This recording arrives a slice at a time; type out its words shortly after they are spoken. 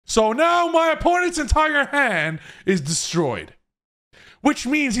So now my opponent's entire hand is destroyed, which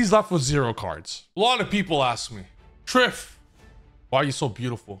means he's left with 0 cards. A lot of people ask me, Trif, why are you so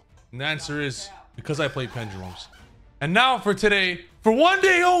beautiful? And the answer is because I play pendulums. And now for today, for one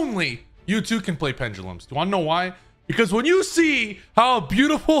day only, you too can play pendulums. Do you want to know why? Because when you see how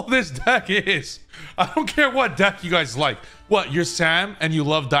beautiful this deck is, I don't care what deck you guys like. What, you're Sam and you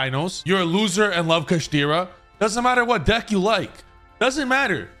love dinos? You're a loser and love Kashtira? Doesn't matter what deck you like. Doesn't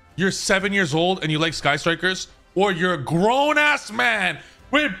matter. You're 7 years old and you like Sky Strikers? Or you're a grown-ass man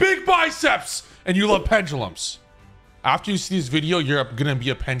with big biceps and you love pendulums. After you see this video, you're gonna be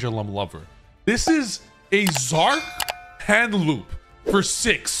a pendulum lover. This is a Zark hand loop for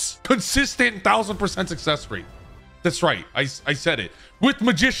 6. Consistent 1000% success rate. That's right, I said it. With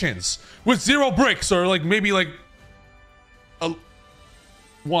magicians, with 0 bricks, or like maybe like a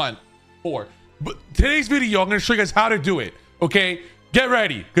 1, 4. But today's video, I'm gonna show you guys how to do it, okay? Get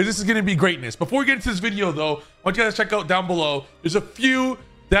ready, because this is gonna be greatness. Before we get into this video though, I want you guys to check out down below. There's a few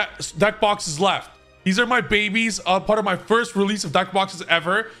deck boxes left. These are my babies, part of my first release of deck boxes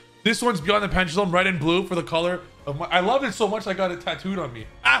ever. This one's Beyond the Pendulum, red and blue for the color of my, I love it so much I got it tattooed on me.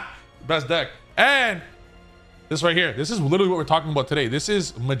 Best deck. And this right here, this is literally what we're talking about today. This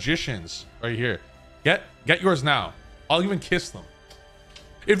is magicians right here. Get yours now. I'll even kiss them.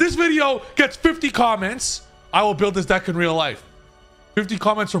 If this video gets 50 comments, I will build this deck in real life. 50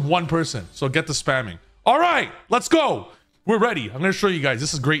 comments from one person, so get the spamming. All right, let's go. We're ready. I'm gonna show you guys.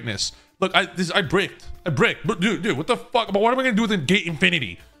 This is greatness. Look, I bricked. But dude, what the fuck? But what am I gonna do with Gate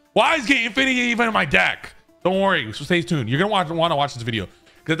Infinity? Why is Gate Infinity even in my deck? Don't worry, so stay tuned. You're gonna want to watch this video.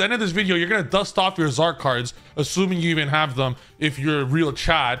 Because at the end of this video, you're gonna dust off your Zark cards, assuming you even have them if you're a real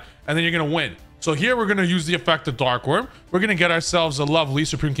Chad, and then you're gonna win. So here we're gonna use the effect of Dark Worm. We're gonna get ourselves a lovely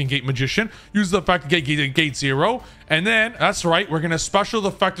Supreme King Gate Magician. Use the effect to get Gate 0. And then, that's right, we're gonna special the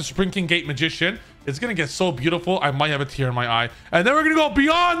effect of Supreme King Gate Magician. It's gonna get so beautiful, I might have a tear in my eye. And then we're gonna go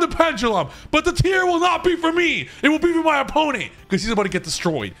Beyond the Pendulum. But the tear will not be for me. It will be for my opponent, because he's about to get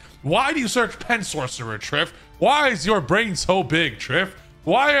destroyed. Why do you search Pen Sorcerer, Trif? Why is your brain so big, Trif?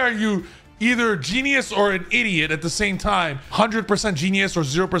 Why are you either a genius or an idiot at the same time? 100% genius or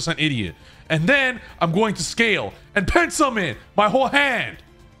 0% idiot. And then I'm going to scale and pen summon my whole hand.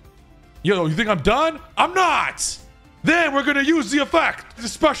 Yo, you think I'm done? I'm not. Then we're gonna use the effect, the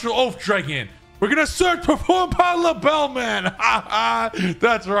special Oath Dragon. We're gonna search Perform Pala Bellman.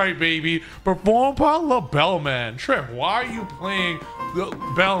 That's right, baby. Perform Pala Bellman. Trif, why are you playing the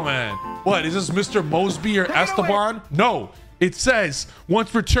Bellman? What, is this Mr. Mosby or Esteban? No. It says,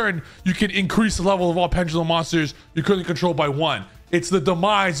 once returned, you can increase the level of all pendulum monsters you're currently controlled by 1. It's the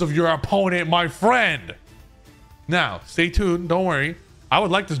demise of your opponent, my friend. Now, stay tuned. Don't worry. I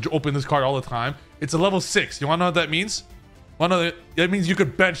would like to open this card all the time. It's a level 6. You want to know what that means? That means you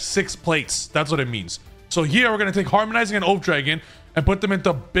could bench 6 plates. That's what it means. So here, we're going to take Harmonizing and Oath Dragon and put them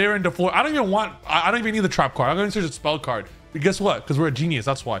into Baron de Floor. I don't even need the trap card. I'm going to search a spell card. But guess what? Because we're a genius.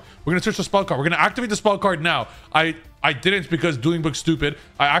 That's why. We're going to search the spell card. We're going to activate the spell card now. I didn't because Dueling Book's stupid.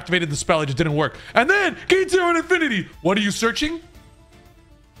 I activated the spell. It just didn't work. And then, Gate 0 and Infinity. What are you searching?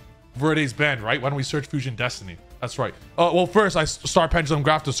 Verde's Band, right? Why don't we search Fusion Destiny? That's right. Well, first, I Star Pendulum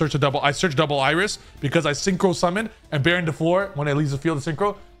Graph to search I search Double Iris because I Synchro Summon and Baron de Floor. When it leaves the field of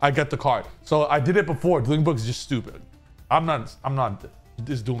Synchro, I get the card. So I did it before. Dueling Book is just stupid. I'm not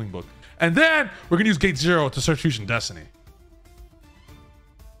this Dueling Book. And then, we're going to use Gate 0 to search Fusion Destiny.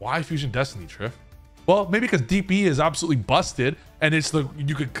 Why Fusion Destiny, Trif? Well, maybe because DP is absolutely busted and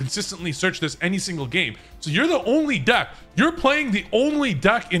you could consistently search this any single game. So you're the only deck. You're playing the only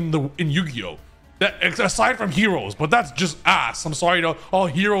deck in Yu-Gi-Oh! That aside from heroes, but that's just ass. I'm sorry to all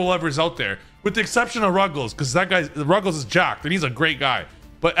hero lovers out there. With the exception of Ruggles, because Ruggles is jacked and he's a great guy.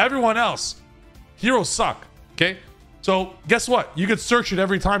 But everyone else, heroes suck. Okay? So guess what? You could search it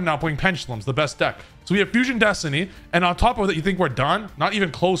every time now playing Pendulum's the best deck. So we have Fusion Destiny, and on top of that, you think we're done? Not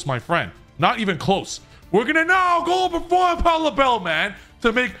even close, my friend. Not even close. We're gonna now go Perform Pala Bellman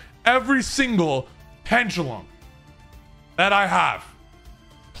to make every single pendulum that I have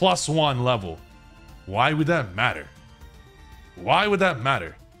 +1 level. Why would that matter? Why would that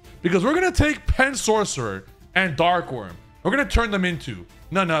matter? Because we're gonna take Pen Sorcerer and Dark Worm. We're gonna turn them into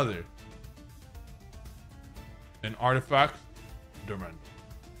none other than Artifact Durand.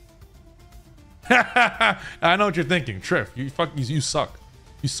 I know what you're thinking, Trif. You suck.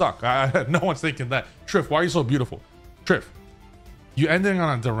 You suck. No one's thinking that. Trif, why are you so beautiful? Trif, you ending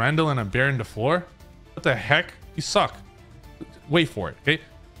on a Durandal and a Baron de Floor? What the heck? You suck. Wait for it, okay?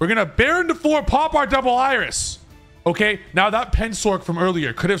 We're gonna Baron de Floor pop our Double Iris. Okay, now that Pensork from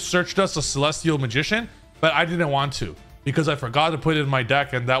earlier could have searched us a Celestial Magician, but I didn't want to. because I forgot to put it in my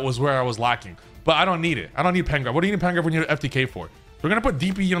deck, and that was where I was lacking. But I don't need it. I don't need Pengraph. What do you need Pengraph when you have FTK for? We're going to put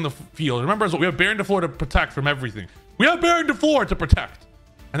DPE on the field. Remember, we have Baron DeFleur to protect from everything. We have Baron DeFleur to protect.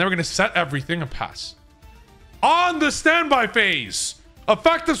 And then we're going to set everything and pass. On the standby phase,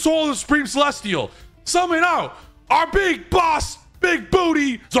 effective Soul of the Supreme Celestial. Summon out our big boss, big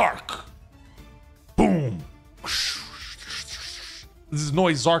booty, Zark. Boom. This is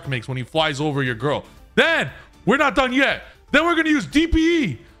noise Zark makes when he flies over your girl. Then, we're not done yet. Then we're going to use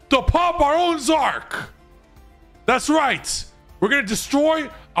DPE to pop our own Zark. That's right. We're going to destroy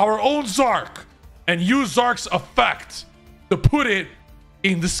our own Zark and use Zark's effect to put it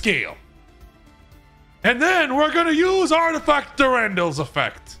in the scale. And then we're going to use Artifact Durandal's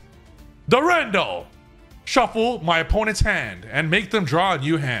effect. Durandal. Shuffle my opponent's hand and make them draw a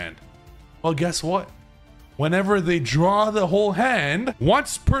new hand. Well, guess what? Whenever they draw the whole hand,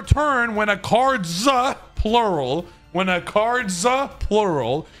 once per turn, when a card's plural,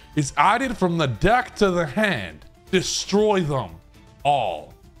 is added from the deck to the hand, destroy them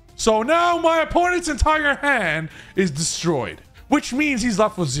all. So now my opponent's entire hand is destroyed, which means he's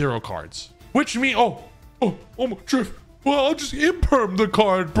left with 0 cards. Which means, oh, Trif, well, I'll just imperm the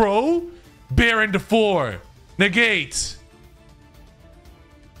card, bro. Baron DeFleur, negate.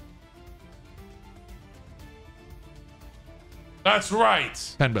 That's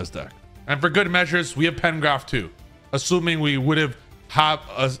right. Pen best deck. And for good measures, we have Pengraph too, assuming we would have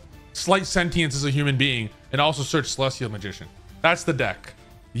a slight sentience as a human being and also search Celestial Magician. That's the deck.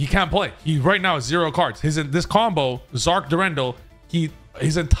 He can't play. He right now has 0 cards. This combo, Zark Durandal,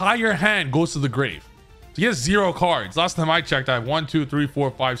 his entire hand goes to the grave. So he has 0 cards. Last time I checked, I have 1, 2, 3,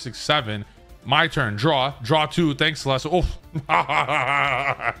 4, 5, 6, 7. My turn. Draw 2. Thanks, Celestial.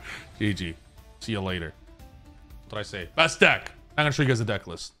 Oh, GG. See you later. What did I say? Best deck. I'm gonna show you guys the deck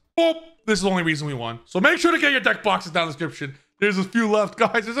list. Oh, this is the only reason we won. So make sure to get your deck boxes down in the description. There's a few left,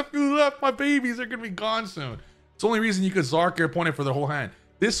 guys. There's a few left. My babies are gonna be gone soon. It's the only reason you could Zark your opponent for their whole hand.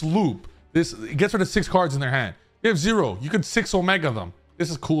 This loop, it gets rid of 6 cards in their hand. They have 0. You could 6 Omega them. This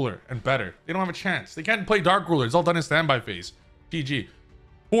is cooler and better. They don't have a chance. They can't play Dark Ruler. It's all done in standby phase. GG.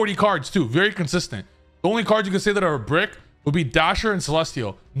 40 cards too. Very consistent. The only cards you could say that are a brick would be Dasher and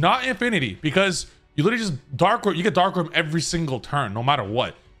Celestial. Not Infinity, because you literally just Darkroom. You get Darkroom every single turn, no matter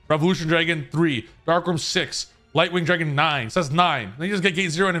what. Revolution Dragon 3, Darkroom 6, Lightwing Dragon 9. So that's 9. Then you just get Gate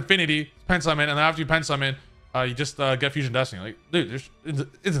 0 and Infinity, Pen Summon, and then after you Pen Summon, you just get Fusion Destiny. Like, dude,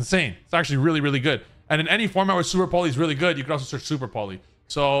 it's insane. It's actually really, really good. And in any format where Super Poly is really good, you can also search Super Poly.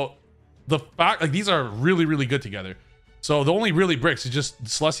 So the fact, like, these are really, really good together. So the only really bricks is just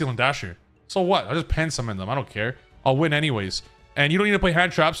Celestial and Dasher. So what? I'll just Pen Summon them. I don't care. I'll win anyways. And you don't need to play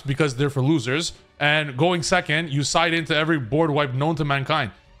hand traps because they're for losers. And going second, you side into every board wipe known to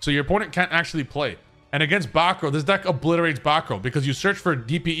mankind. So your opponent can't actually play. And against back row, this deck obliterates back row because you search for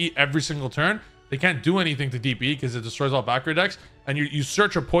DPE every single turn. They can't do anything to DPE because it destroys all back row decks. And you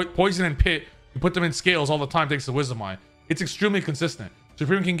search for Poison and Pit. You put them in scales all the time, thanks to Wisdom Eye. It's extremely consistent.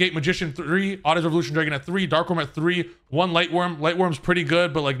 Supreme King Gate Magician 3, Odyssey Revolution Dragon at 3, Darkworm at 3, 1 Lightworm. Lightworm's pretty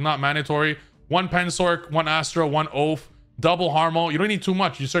good, but like not mandatory. 1 Pensork, 1 Astro, 1 Oath. Double Harmo. You don't need too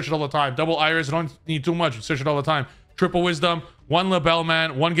much. You search it all the time. Double Iris. You don't need too much. You search it all the time. Triple Wisdom. 1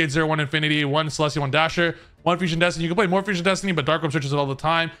 Labellman. 1 Gate 0. 1 Infinity. 1 Celestial. 1 Dasher. 1 Fusion Destiny. You can play more Fusion Destiny, but Darkroom searches it all the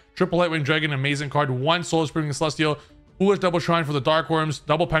time. Triple Lightwing Dragon. Amazing card. 1 Soul Spring Celestial. Foolish Double Shrine for the Darkworms.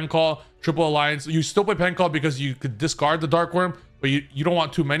 Double Pen Call. Triple Alliance. You still play Pen Call because you could discard the Darkworm, but you don't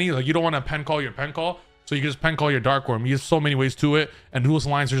want too many. Like, you don't want to Pen Call your Pen Call. So you can just Pen Call your Darkworm. You have so many ways to it. And Duelist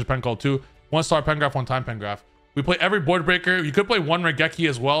Alliance, there's Pen Call too. 1-star Pengraph, 1-time Pengraph. We play every board breaker. You could play 1 Regeki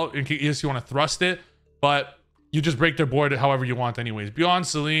as well in case you want to thrust it, but you just break their board however you want anyways. Beyond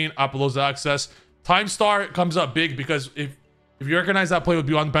Celine, Apollo's Access. Time Star comes up big because if you recognize that play with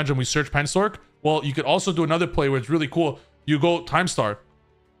Beyond Benjamin, we search Pensork. Well, you could also do another play where it's really cool. You go Time Star,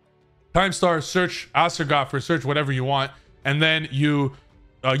 search Astergoth, or search whatever you want, and then you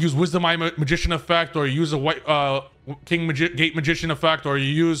use Wisdom Eye Magician effect, or you use a White Gate Magician effect, or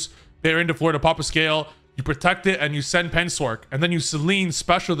you use Baron DeFleur to pop a scale. You protect it and you send Pensork, and then you Celine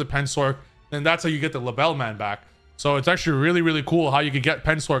special the Pensork, and that's how you get the Labellman back. So it's actually really, really cool how you could get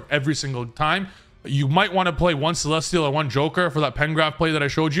Pensork every single time. You might want to play 1 Celestial or 1 Joker for that Pengraph play that I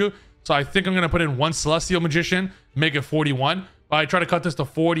showed you. So I think I'm going to put in 1 Celestial Magician, make it 41. But I try to cut this to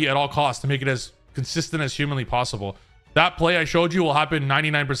 40 at all costs to make it as consistent as humanly possible. That play I showed you will happen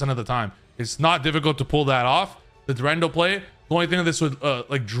 99% of the time. It's not difficult to pull that off. The Durandal play, the only thing that this would,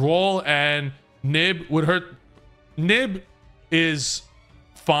 like Droll and Nib would hurt. Nib is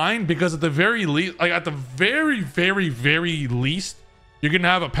fine because at the very least, like at the very, very, very least, you're gonna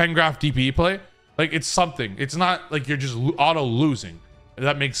have a Pengraph DPE play. Like it's something. It's not like you're just auto losing. If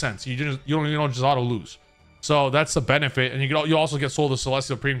that makes sense. You don't just auto lose. So that's the benefit, and you also get Soul of the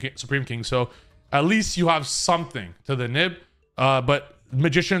Celestial Supreme King. So at least you have something to the nib. But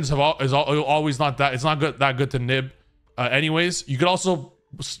magicians have always not that. It's not that good to nib. Anyways, you could also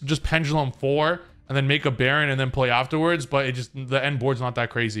just pendulum 4 and then make a Baron and then play afterwards. But it just the end board's not that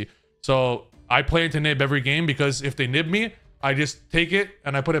crazy. So I play into nib every game because if they nib me, I just take it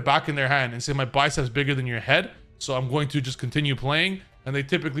and I put it back in their hand and say my bicep's bigger than your head. So I'm going to just continue playing, and they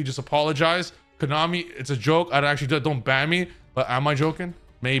typically just apologize. Konami, it's a joke. I actually don't ban me, but am I joking?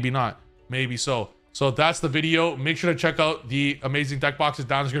 Maybe not. Maybe so. So that's the video. Make sure to check out the amazing deck boxes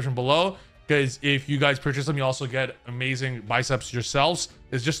down in the description below, because if you guys purchase them, you also get amazing biceps yourselves.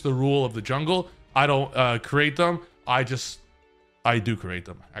 It's just the rule of the jungle. I don't create them. I do create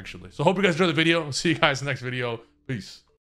them, actually. So hope you guys enjoyed the video. See you guys in the next video. Peace.